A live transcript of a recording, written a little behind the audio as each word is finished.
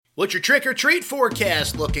What's your trick-or-treat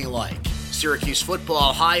forecast looking like? Syracuse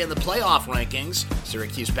football high in the playoff rankings.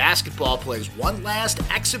 Syracuse basketball plays one last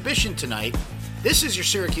exhibition tonight. This is your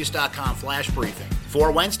Syracuse.com flash briefing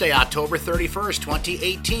for Wednesday, October 31st,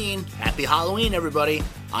 2018. Happy Halloween, everybody.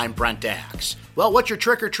 I'm Brent Dax. Well, what's your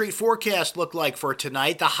trick-or-treat forecast look like for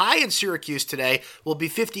tonight? The high in Syracuse today will be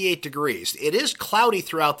 58 degrees. It is cloudy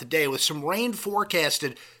throughout the day with some rain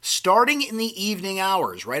forecasted starting in the evening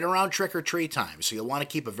hours, right around trick-or-treat time. So you'll want to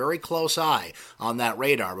keep a very close eye on that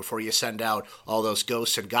radar before you send out all those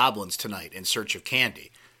ghosts and goblins tonight in search of candy.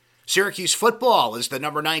 Syracuse football is the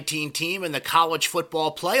number 19 team in the college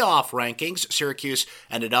football playoff rankings. Syracuse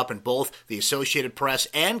ended up in both the Associated Press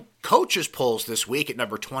and coaches polls this week at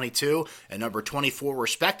number 22 and number 24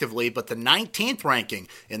 respectively, but the 19th ranking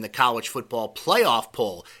in the college football playoff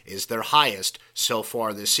poll is their highest so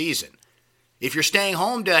far this season. If you're staying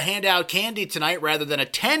home to hand out candy tonight rather than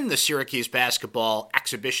attend the Syracuse basketball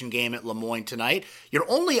exhibition game at Lemoyne tonight, your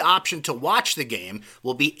only option to watch the game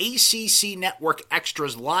will be ACC Network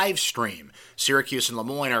Extra's live stream. Syracuse and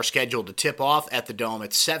Lemoyne are scheduled to tip off at the Dome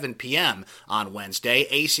at 7 p.m. on Wednesday.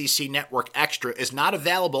 ACC Network Extra is not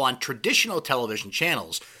available on traditional television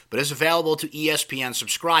channels, but is available to ESPN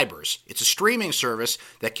subscribers. It's a streaming service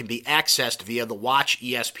that can be accessed via the Watch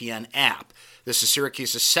ESPN app. This is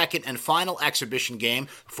Syracuse's second and final exhibition game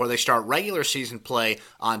before they start regular season play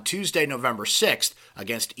on Tuesday, November 6th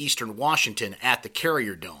against Eastern Washington at the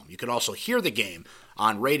Carrier Dome. You can also hear the game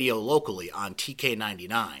on radio locally on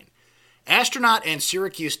TK99. Astronaut and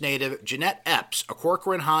Syracuse native Jeanette Epps, a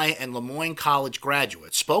Corcoran High and Lemoyne College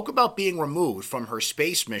graduate, spoke about being removed from her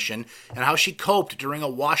space mission and how she coped during a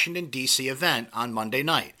Washington, D.C. event on Monday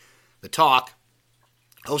night. The talk,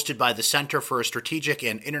 hosted by the Center for Strategic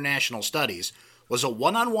and International Studies, was a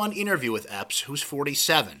one-on-one interview with Epps, who's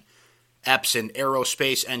 47. Epps, an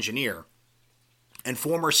aerospace engineer and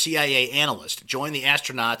former CIA analyst, joined the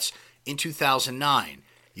astronauts in 2009.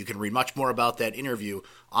 You can read much more about that interview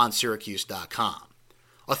on Syracuse.com.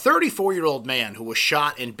 A 34-year-old man who was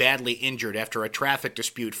shot and badly injured after a traffic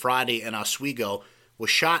dispute Friday in Oswego was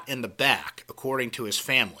shot in the back, according to his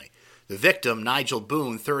family. The victim, Nigel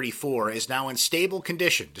Boone, 34, is now in stable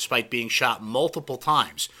condition despite being shot multiple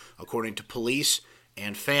times, according to police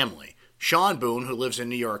and family. Sean Boone, who lives in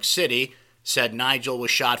New York City, said Nigel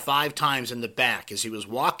was shot 5 times in the back as he was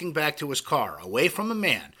walking back to his car, away from a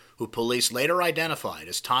man who police later identified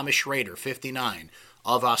as Thomas Schrader, 59,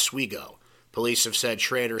 of Oswego. Police have said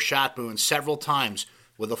Schrader shot Boone several times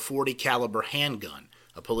with a .40 caliber handgun.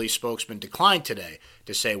 A police spokesman declined today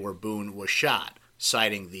to say where Boone was shot,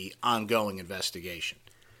 citing the ongoing investigation.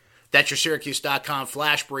 That's your Syracuse.com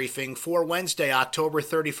flash briefing for Wednesday, October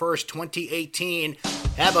 31st, 2018.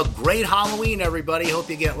 Have a great Halloween, everybody. Hope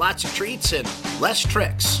you get lots of treats and less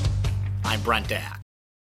tricks. I'm Brent Dax.